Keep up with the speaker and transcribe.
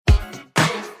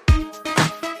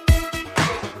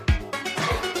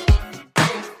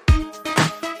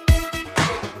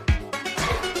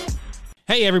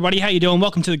Hey everybody, how you doing?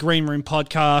 Welcome to the Green Room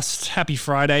Podcast. Happy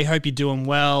Friday. Hope you're doing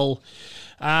well.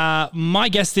 My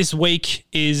guest this week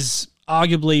is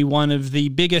arguably one of the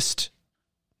biggest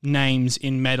names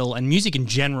in metal and music in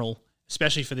general,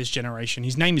 especially for this generation.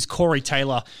 His name is Corey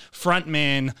Taylor,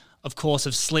 frontman, of course,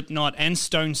 of Slipknot and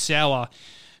Stone Sour.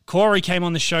 Corey came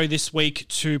on the show this week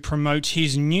to promote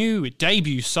his new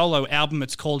debut solo album.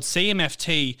 It's called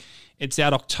CMFT. It's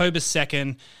out October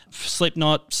 2nd.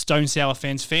 Slipknot, Stone Sour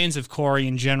fans of Corey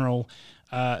in general,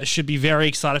 should be very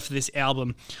excited for this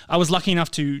album. I was lucky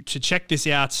enough to check this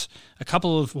out it's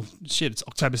October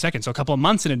 2nd, so a couple of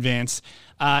months in advance.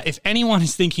 If anyone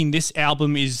is thinking this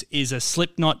album is a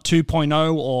Slipknot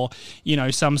 2.0 or,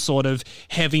 some sort of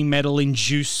heavy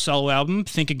metal-induced solo album,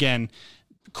 think again.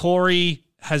 Corey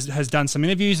has done some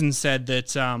interviews and said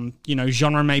that,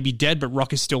 genre may be dead, but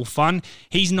rock is still fun.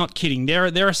 He's not kidding.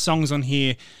 There are songs on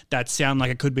here that sound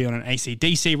like it could be on an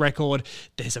AC/DC record.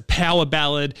 There's a power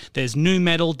ballad. There's nu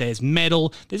metal. There's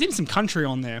metal. There's even some country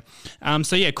on there.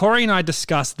 Corey and I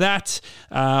discussed that.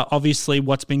 Obviously,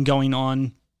 what's been going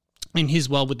on in his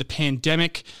world with the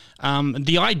pandemic.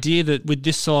 The idea that with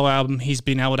this solo album, he's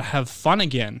been able to have fun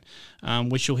again,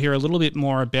 which you'll hear a little bit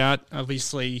more about.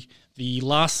 Obviously, the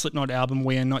last Slipknot album,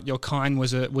 We Are Not Your Kind,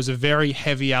 was a very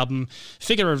heavy album,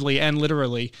 figuratively and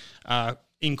literally,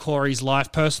 in Corey's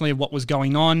life, personally, of what was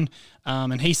going on.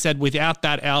 And he said without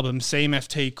that album,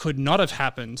 CMFT could not have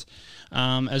happened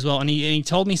as well. And he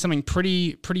told me something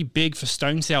pretty big for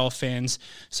Stone Sour fans.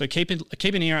 So keep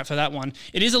an ear out for that one.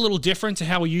 It is a little different to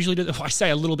how we usually do. I say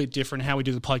a little bit different how we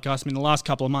do the podcast. I mean, the last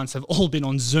couple of months have all been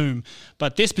on Zoom,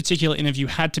 but this particular interview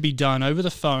had to be done over the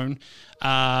phone.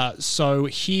 So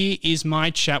here is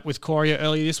my chat with Corey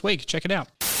earlier this week. Check it out.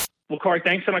 Well, Corey,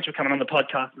 thanks so much for coming on the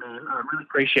podcast, man. I really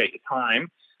appreciate your time.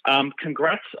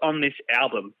 Congrats on this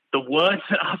album. The words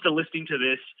after listening to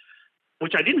this,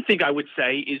 which I didn't think I would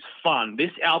say, is fun.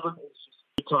 This album is just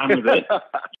a good time with it.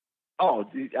 Oh,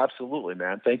 absolutely,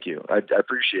 man. Thank you. I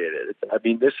appreciate it. I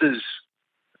mean, this is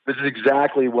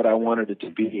exactly what I wanted it to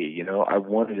be. I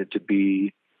wanted it to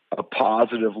be a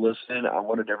positive listen. I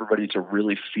wanted everybody to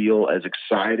really feel as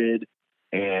excited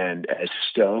and as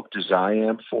stoked as I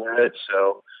am for it.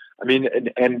 So, I mean,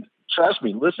 and trust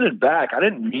me, listening back, I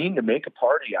didn't mean to make a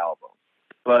party album,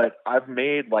 but I've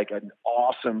made like an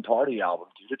awesome party album,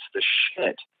 dude. It's the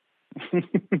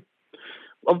shit.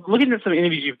 Well, looking at some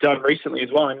interviews you've done recently as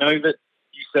well, I know that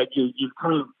you said you've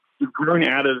grown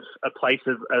out of a place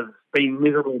of being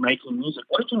miserable making music.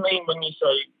 What do you mean when you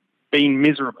say being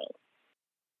miserable?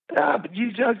 But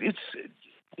it's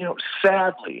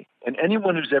sadly, and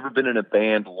anyone who's ever been in a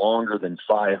band longer than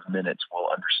 5 minutes will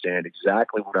understand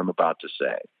exactly what I'm about to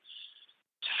say.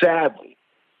 Sadly,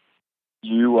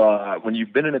 when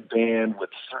you've been in a band with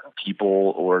certain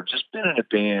people or just been in a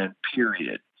band,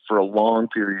 period, for a long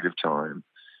period of time,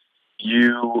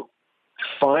 you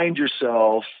find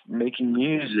yourself making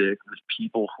music with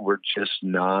people who are just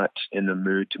not in the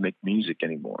mood to make music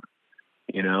anymore.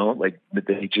 Like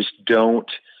they just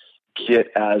don't get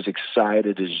as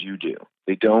excited as you do.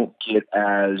 They don't get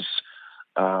as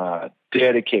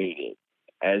dedicated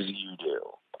as you do.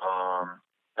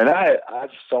 And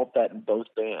I've felt that in both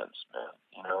bands, man,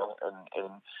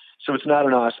 and so it's not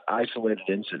an isolated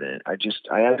incident.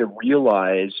 I had to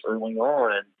realize early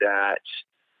on that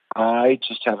I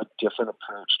just have a different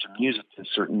approach to music than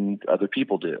certain other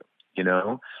people do,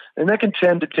 and that can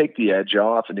tend to take the edge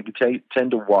off, and it can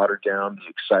tend to water down the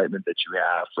excitement that you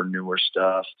have for newer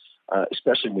stuff,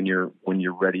 especially when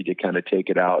you're ready to kind of take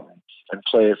it out and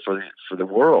play it for the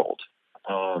world.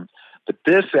 But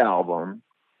this album,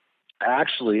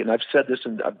 actually, and I've said this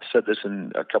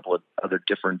in a couple of other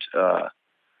different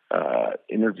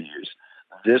interviews.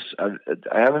 I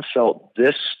haven't felt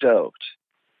this stoked.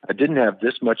 I didn't have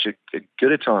this much a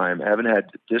good a time. I haven't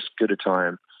had this good a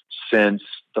time since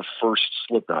the first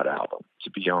Slipknot album,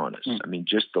 to be honest. I mean,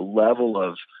 just the level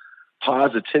of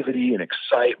positivity and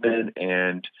excitement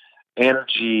and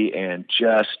energy and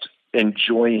just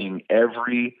enjoying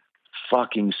every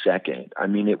fucking second. I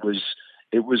mean, it was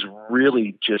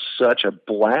really just such a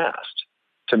blast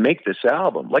to make this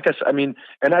album. Like I mean,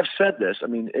 and I've said this, I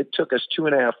mean, it took us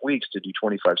 2.5 weeks to do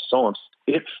 25 songs.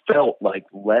 It felt like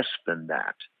less than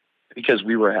that because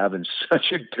we were having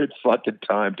such a good fucking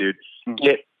time, dude.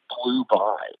 It blew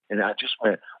by. And I just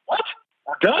went, what?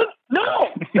 We're done? No.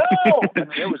 I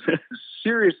mean, it was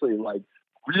seriously like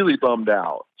really bummed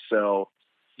out. So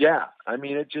yeah, I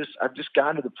mean, I've just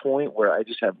gotten to the point where I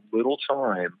just have little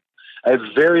time. I have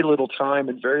very little time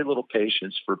and very little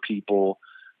patience for people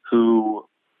who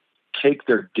take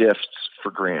their gifts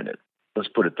for granted. Let's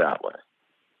put it that way.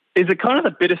 Is it kind of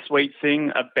the bittersweet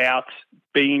thing about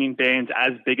being in bands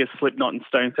as big as Slipknot and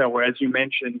Stone Sour, where, as you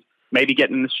mentioned, maybe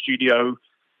getting in the studio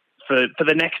for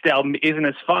the next album isn't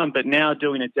as fun, but now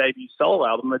doing a debut solo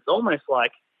album, it's almost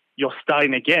like you're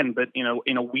starting again, but in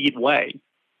a weird way.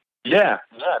 Yeah,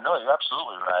 no, you're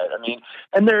absolutely right. I mean,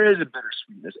 and there is a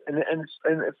bittersweetness, and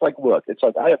it's like, look, it's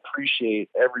like I appreciate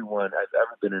everyone I've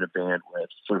ever been in a band with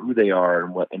for who they are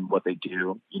and what they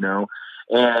do,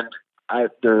 and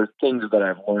there are things that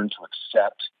I've learned to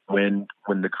accept when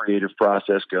the creative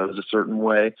process goes a certain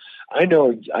way. I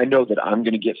know that I'm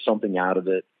going to get something out of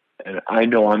it, and I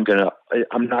know I'm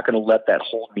not going to let that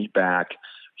hold me back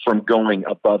from going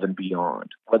above and beyond,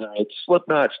 whether it's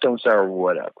Slipknot, Stone Sour, or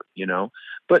whatever,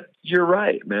 But you're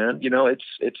right, man.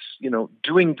 It's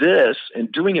doing this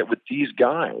and doing it with these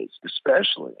guys,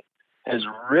 especially, has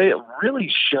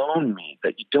really shown me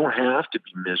that you don't have to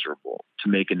be miserable to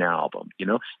make an album.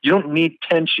 You don't need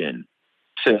tension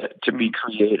to be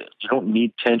creative. You don't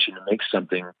need tension to make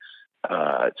something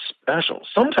special.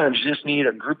 Sometimes you just need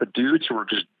a group of dudes who are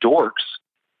just dorks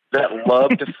that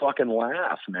love to fucking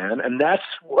laugh, man. And that's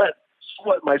what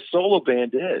my solo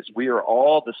band is. We are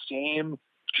all the same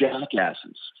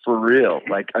jackasses, for real.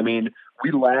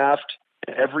 We laughed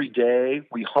every day.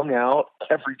 We hung out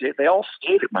every day. They all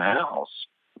stayed at my house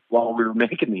while we were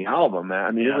making the album, man.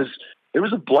 I mean, it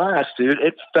was a blast, dude.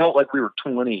 It felt like we were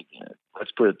 20 again.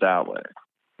 Let's put it that way.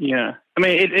 Yeah. I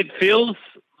mean, it feels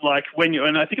like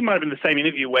and I think it might have been the same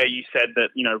interview where you said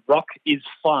that, rock is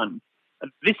fun.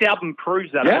 This album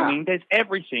proves that. Yeah. I mean, there's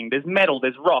everything. There's metal,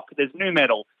 there's rock, there's new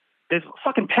metal, there's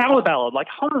fucking power ballad like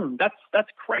Home. That's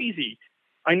crazy.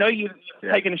 I know you've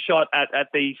taken a shot at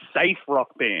these safe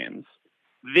rock bands.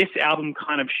 This album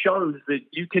kind of shows that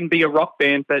you can be a rock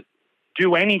band, but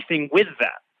do anything with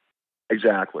that.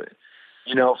 Exactly.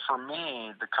 For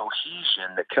me, the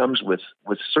cohesion that comes with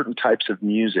certain types of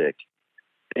music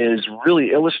is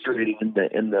really illustrated in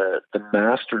the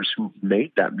masters who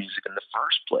made that music in the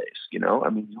first place. I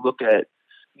mean, you look at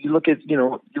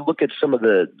some of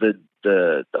the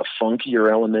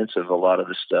funkier elements of a lot of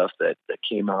the stuff that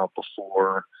came out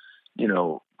before,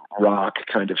 rock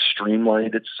kind of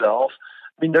streamlined itself.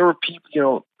 I mean, there were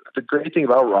people, the great thing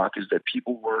about rock is that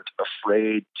people weren't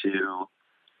afraid to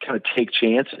kind of take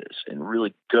chances and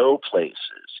really go places,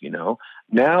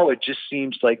 Now it just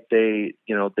seems like they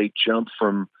jump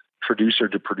from producer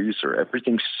to producer.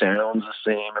 Everything sounds the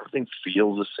same. Everything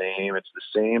feels the same. It's the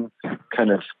same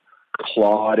kind of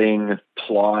plodding,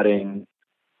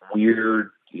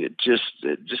 weird. It just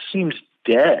seems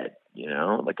dead,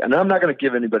 and I'm not going to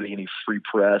give anybody any free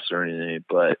press or anything,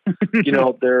 but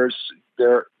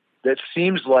that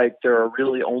seems like there are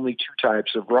really only two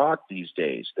types of rock these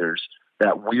days. There's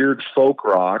that weird folk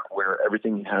rock where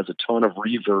everything has a ton of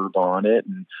reverb on it,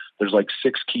 and there's like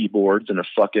 6 keyboards and a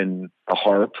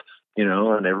harp,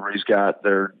 and everybody's got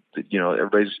their,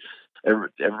 everybody's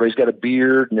got a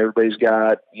beard and everybody's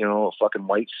got, a fucking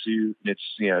white suit, and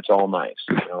it's all nice.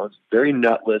 It's very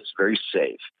nutless, very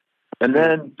safe. And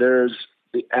then there's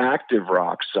the active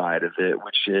rock side of it,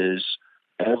 which is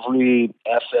every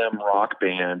FM rock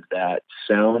band that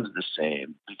sounds the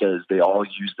same because they all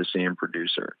use the same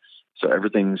producer. So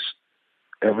everything's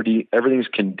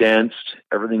condensed,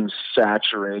 everything's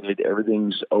saturated,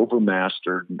 everything's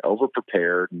overmastered and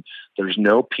overprepared, and there's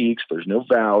no peaks, there's no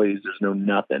valleys, there's no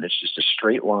nothing. It's just a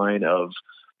straight line of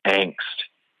angst.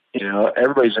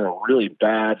 Everybody's in a really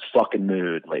bad fucking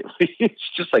mood lately. It's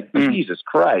just like, Jesus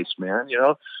Christ, man,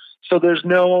 So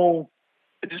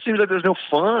it just seems like there's no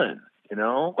fun.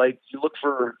 Like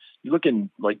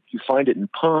you find it in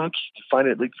punk, you find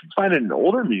it in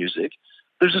older music.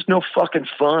 There's just no fucking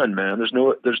fun, man. There's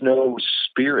no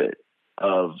spirit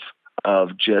of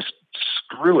just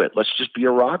screw it. Let's just be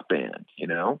a rock band,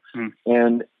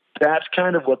 And that's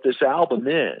kind of what this album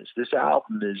is. This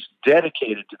album is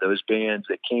dedicated to those bands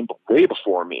that came way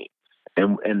before me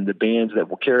and the bands that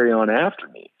will carry on after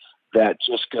me that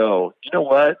just go, you know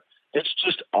what? It's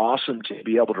just awesome to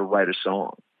be able to write a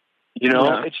song.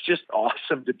 It's just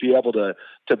awesome to be able to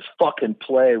fucking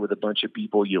play with a bunch of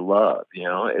people you love.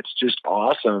 It's just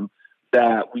awesome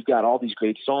that we've got all these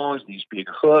great songs, these big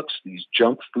hooks, these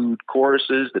junk food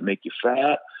choruses that make you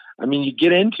fat. I mean, you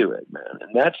get into it, man.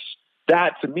 And that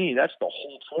to me, that's the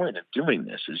whole point of doing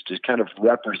this, is to kind of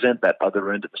represent that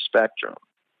other end of the spectrum.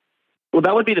 Well,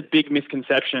 that would be the big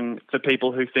misconception for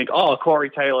people who think, Corey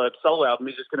Taylor solo album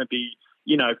is just going to be,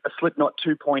 a Slipknot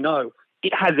 2.0.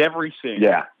 It has everything.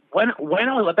 Yeah. When I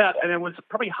was and it was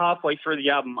probably halfway through the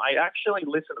album, I actually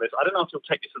listened to this. I don't know if you'll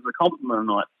take this as a compliment or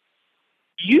not.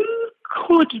 You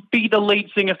could be the lead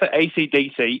singer for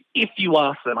AC/DC if you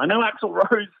ask them. I know Axl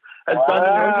Rose as Guns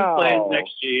N' Roses players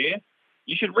next year.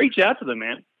 You should reach out to them,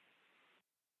 man.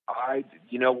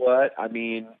 You know what? I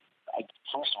mean,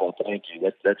 first of all, thank you.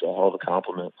 That's a hell of a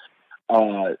compliment.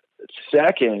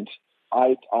 Second,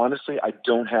 I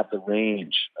don't have the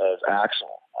range of Axl.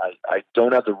 I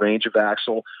don't have the range of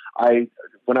Axl.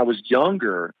 When I was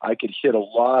younger, I could hit a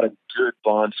lot of good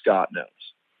Bon Scott notes,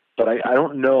 but I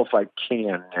don't know if I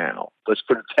can now. Let's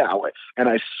put it that way. And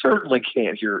I certainly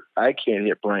can't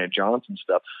hit Brian Johnson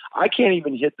stuff. I can't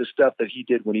even hit the stuff that he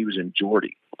did when he was in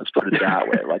Geordie. Let's put it that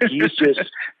way. Like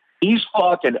he's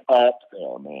fucking up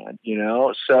there, man, you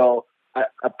know? So I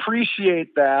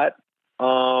appreciate that.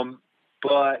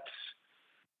 But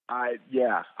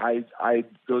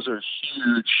those are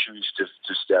huge shoes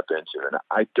to step into, and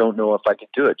I don't know if I could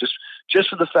do it. Just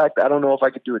for the fact that I don't know if I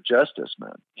could do it justice,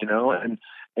 man. You know,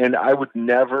 and I would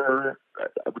never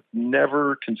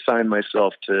consign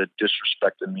myself to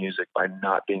disrespect the music by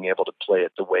not being able to play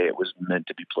it the way it was meant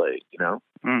to be played. You know.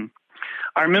 Mm.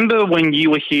 I remember when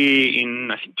you were here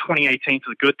in, I think, 2018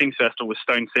 for the Good Things Festival with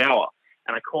Stone Sour.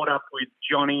 And I caught up with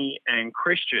Johnny and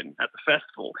Christian at the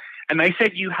festival, and they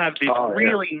said you have this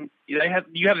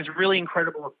you have this really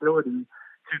incredible ability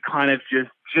to kind of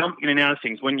just jump in and out of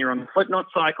things. When you're on the Slipknot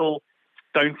cycle,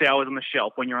 Stone Sour's on the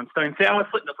shelf. When you're on Stone Sour,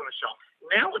 Slipknot's on the shelf.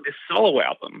 Now with this solo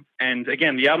album, and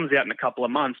again, the album's out in a couple of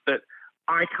months, but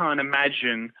I can't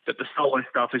imagine that the solo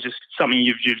stuff is just something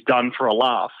you've done for a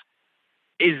laugh.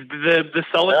 Is the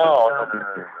solo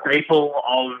staple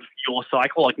of your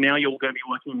cycle? Like now you're going to be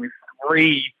working with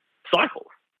 3 cycles.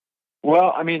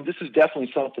 Well, I mean, this is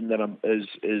definitely something that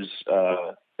is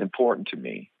important to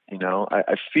me. You know,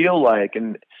 I feel like,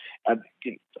 and I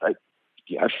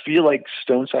feel like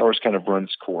Stone Sour's kind of run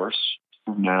its course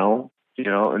now. You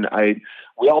know, and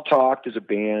we all talked as a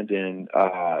band and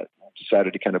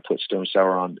decided to kind of put Stone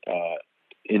Sour on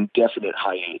indefinite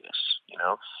hiatus. You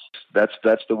know, that's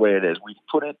the way it is. We've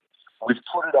put it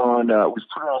on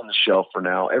the shelf for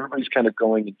now. Everybody's kind of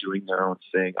going and doing their own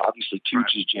thing. Obviously,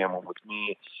 Tooch is jamming with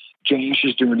me. James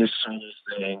is doing his solo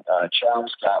thing.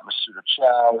 Chow's got Masuda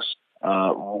Chow's.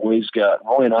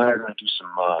 Roy and I are going to do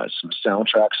some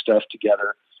soundtrack stuff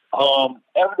together.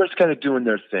 Everybody's kind of doing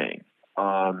their thing.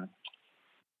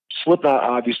 Slipknot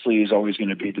obviously is always going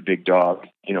to be the big dog,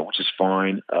 you know, which is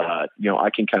fine. You know, I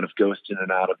can kind of ghost in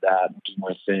and out of that and do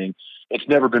my thing. It's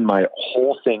never been my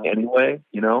whole thing anyway.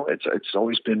 You know, it's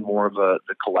always been more of the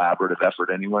collaborative effort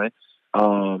anyway.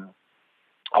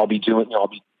 I'll be doing,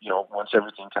 once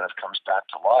everything kind of comes back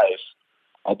to life,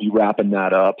 I'll be wrapping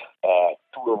that up,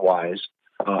 tour wise.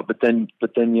 But then,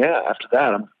 yeah, after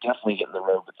that, I'm definitely hitting the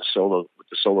road with the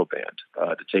solo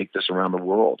band, to take this around the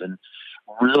world and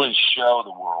really show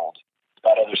the world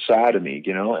that other side of me,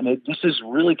 you know. And this is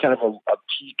really kind of a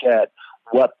peek at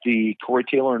what the Corey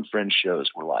Taylor and Friends shows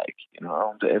were like, you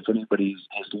know, if anybody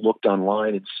has looked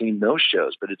online and seen those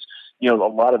shows. But it's, you know, a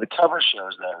lot of the cover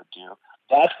shows that I would do,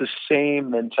 that's the same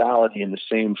mentality and the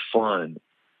same fun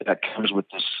that comes with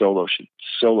this solo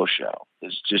show.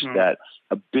 It's just that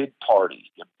a big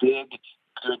party, a big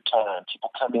good time.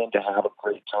 People come in to have a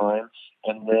great time,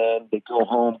 and then they go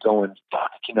home going,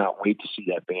 fuck, I cannot wait to see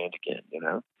that band again, you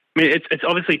know? I mean, it's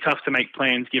obviously tough to make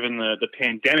plans given the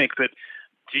pandemic, but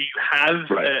do you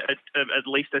have at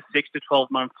least a 6 to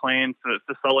 12 month plan for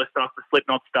solo stuff, for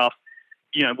Slipknot stuff?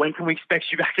 You know, when can we expect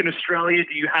you back in Australia?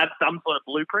 Do you have some sort of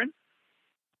blueprint?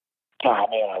 Oh,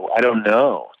 man, I don't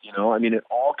know. You know, I mean, it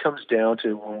all comes down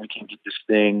to when we can get this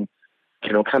thing,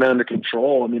 you know, kind of under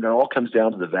control. I mean, it all comes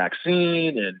down to the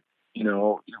vaccine and, you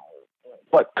know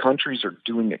what countries are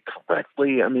doing it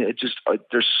correctly. I mean, it just,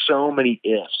 there's so many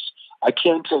ifs. I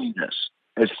can tell you this,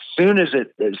 as soon as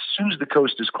the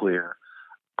coast is clear,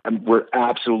 we're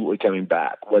absolutely coming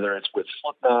back, whether it's with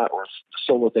Slipknot or the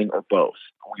solo thing or both.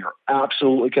 We are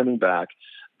absolutely coming back.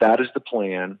 That is the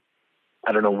plan.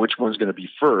 I don't know which one's going to be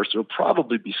first. It'll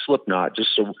probably be Slipknot,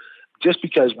 just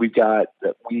because we've got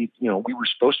that we were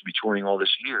supposed to be touring all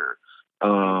this year.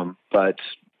 But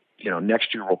you know,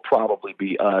 next year will probably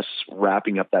be us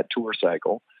wrapping up that tour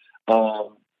cycle.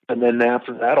 And then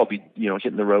after that, I'll be, you know,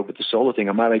 hitting the road with the solo thing.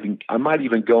 I might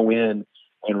even go in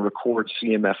and record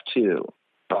CMF2.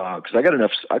 Cause I got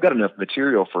enough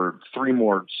material for 3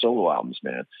 more solo albums,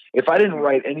 man. If I didn't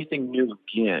write anything new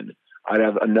again, I'd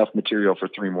have enough material for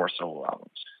 3 more solo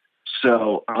albums.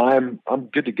 So I'm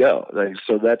good to go.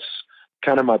 So that's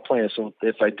kind of my plan. So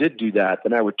if I did do that,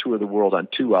 then I would tour the world on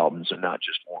 2 albums and not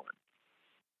just 1.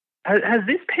 Has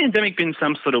this pandemic been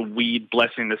some sort of weird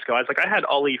blessing in disguise? Like I had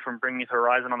Ollie from Bring Me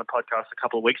Horizon on the podcast a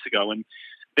couple of weeks ago, and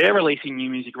they're releasing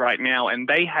new music right now, and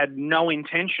they had no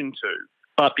intention to,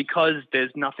 but because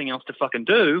there's nothing else to fucking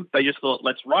do, they just thought,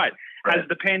 let's write. Right. Has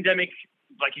the pandemic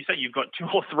like you said, you've got 2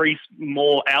 or 3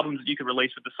 more albums that you could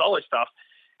release with the solo stuff.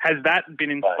 Has that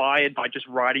been inspired by just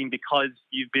writing because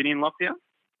you've been in lockdown?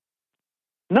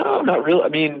 No, not really. I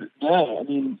mean,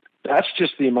 that's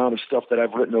just the amount of stuff that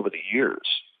I've written over the years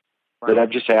that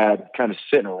I've just had kind of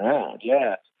sitting around.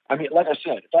 Yeah. I mean, like I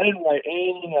said, if I didn't write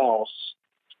anything else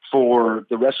for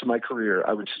the rest of my career,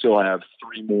 I would still have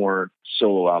 3 more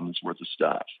solo albums worth of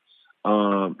stuff.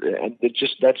 And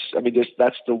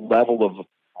that's the level of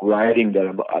writing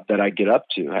that I get up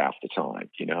to half the time,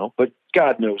 you know. But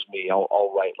God knows me,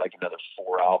 I'll write like another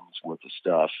 4 albums worth of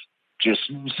stuff just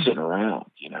sitting around,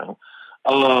 you know.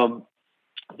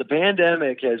 The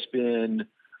pandemic has been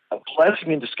a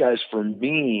blessing in disguise for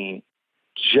me,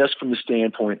 just from the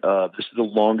standpoint of this is the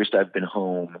longest I've been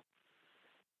home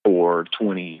for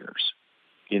 20 years.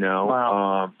 You know,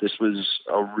 wow. This was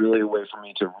really a way for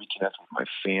me to reconnect with my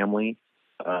family,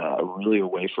 really a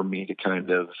way for me to kind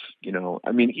of, you know,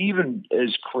 I mean, even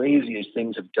as crazy as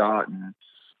things have gotten,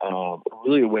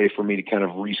 really a way for me to kind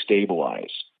of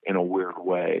restabilize in a weird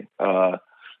way. I've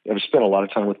spent a lot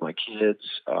of time with my kids,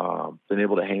 been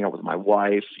able to hang out with my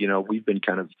wife. You know, we've been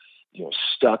kind of, you know,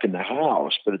 stuck in the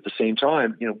house, but at the same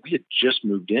time, you know, we had just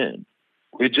moved in.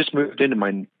 We had just moved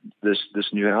into this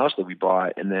new house that we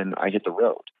bought, and then I hit the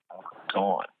road. We were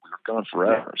gone. We were gone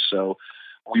forever. So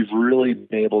we've really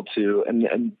been able to,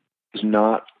 and it's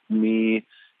not me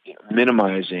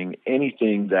minimizing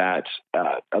anything that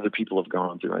other people have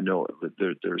gone through. I know that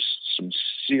there's some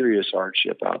serious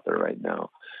hardship out there right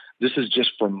now. This is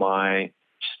just from my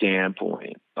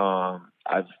standpoint.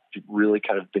 I've really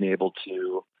kind of been able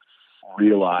to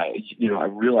realize, you know, I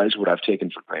realize what I've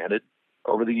taken for granted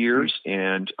over the years,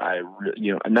 and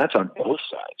and that's on both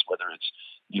sides, whether it's,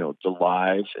 you know, the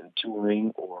live and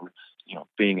touring, or, you know,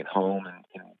 being at home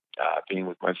and being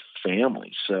with my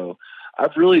family. So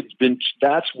that's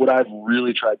what I've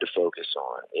really tried to focus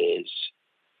on is,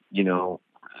 you know,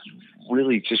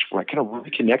 really just like kind of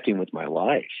reconnecting with my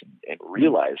life and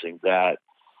realizing that,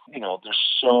 you know,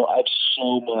 I have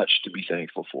so much to be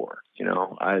thankful for. You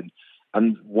know,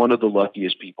 I'm one of the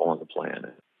luckiest people on the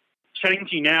planet. Chatting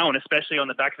to you now, and especially on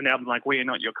the back of an album like We Are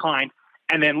Not Your Kind,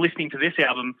 and then listening to this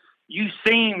album, you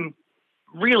seem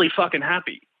really fucking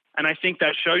happy. And I think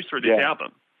that shows through this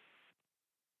album.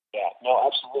 Yeah, no,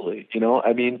 absolutely. You know,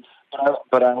 I mean,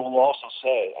 but I will also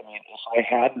say, I mean, if I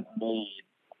hadn't made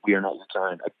We Are Not Your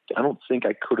Kind, I don't think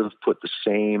I could have put the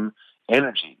same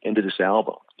energy into this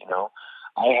album. You know,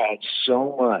 I had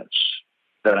so much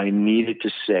that I needed to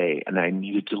say and I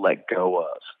needed to let go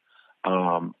of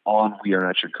on We Are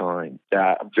Not Your Kind,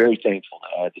 that I'm very thankful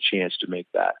that I had the chance to make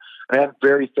that. And I'm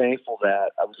very thankful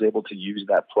that I was able to use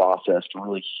that process to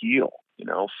really heal, you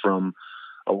know, from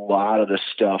a lot of the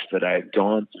stuff that I had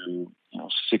gone through, you know,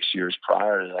 6 years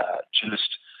prior to that.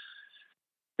 Just,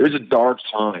 it was a dark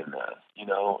time, man. You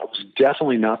know, I was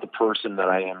definitely not the person that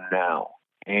I am now.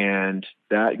 And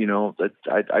that, you know, that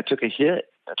I took a hit.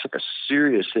 I took a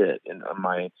serious hit in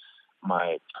my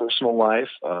personal life,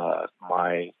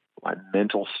 my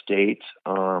mental state.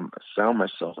 I found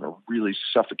myself in a really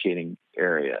suffocating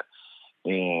area,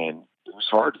 and it was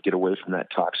hard to get away from that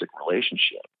toxic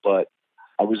relationship. But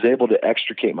I was able to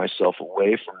extricate myself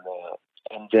away from that.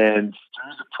 And then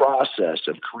through the process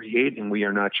of creating We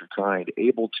Are Not Your Kind,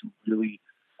 able to really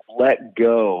let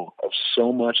go of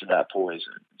so much of that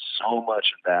poison, so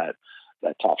much of that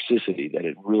toxicity that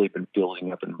had really been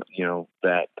building up, and, you know,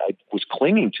 that I was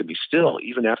clinging to me still,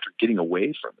 even after getting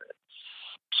away from it.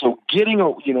 So getting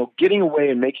away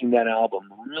and making that album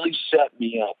really set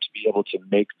me up to be able to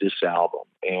make this album.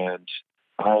 And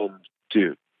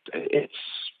dude,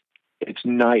 it's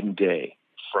night and day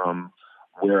from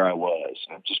where I was.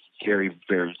 I'm just very,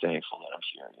 very thankful that I'm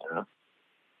here, you know?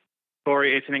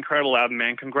 Corey, it's an incredible album,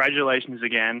 man. Congratulations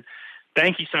again.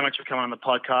 Thank you so much for coming on the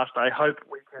podcast. I hope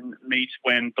we can meet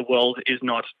when the world is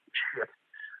not shit.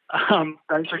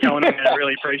 Thanks for coming on. I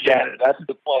really appreciate it. That's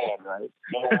the plan, right?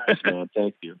 No worries, man.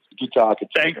 Thank you. Good talking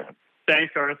to you.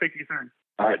 Thanks, Corey. I'll speak to you soon.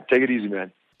 All right. Take it easy,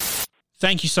 man.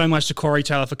 Thank you so much to Corey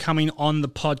Taylor for coming on the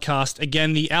podcast.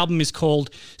 Again, the album is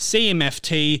called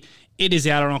CMFT. It is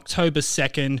out on October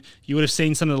 2nd. You would have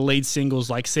seen some of the lead singles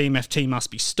like CMFT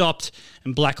Must Be Stopped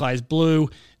and Black Lies Blue.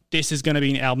 This is going to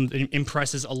be an album that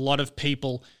impresses a lot of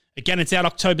people. Again, it's out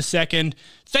October 2nd.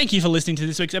 Thank you for listening to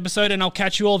this week's episode, and I'll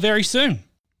catch you all very soon.